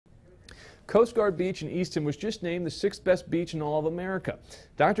Coast Guard Beach in Easton was just named the 6th best beach in all of America.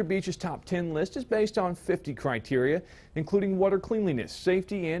 Dr. Beach's top 10 list is based on 50 criteria, including water cleanliness,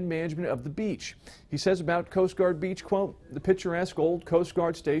 safety, and management of the beach. He says about Coast Guard Beach, quote, "The picturesque old Coast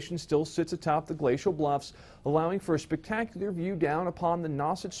Guard station still sits atop the glacial bluffs, allowing for a spectacular view down upon the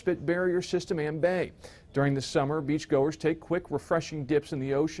Nauset Spit barrier system and bay. During the summer, beachgoers take quick, refreshing dips in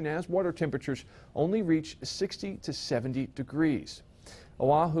the ocean as water temperatures only reach 60 to 70 degrees.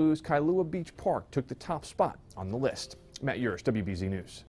 Oahu's Kailua Beach Park took the top spot on the list. Matt Yurus, WBZ News.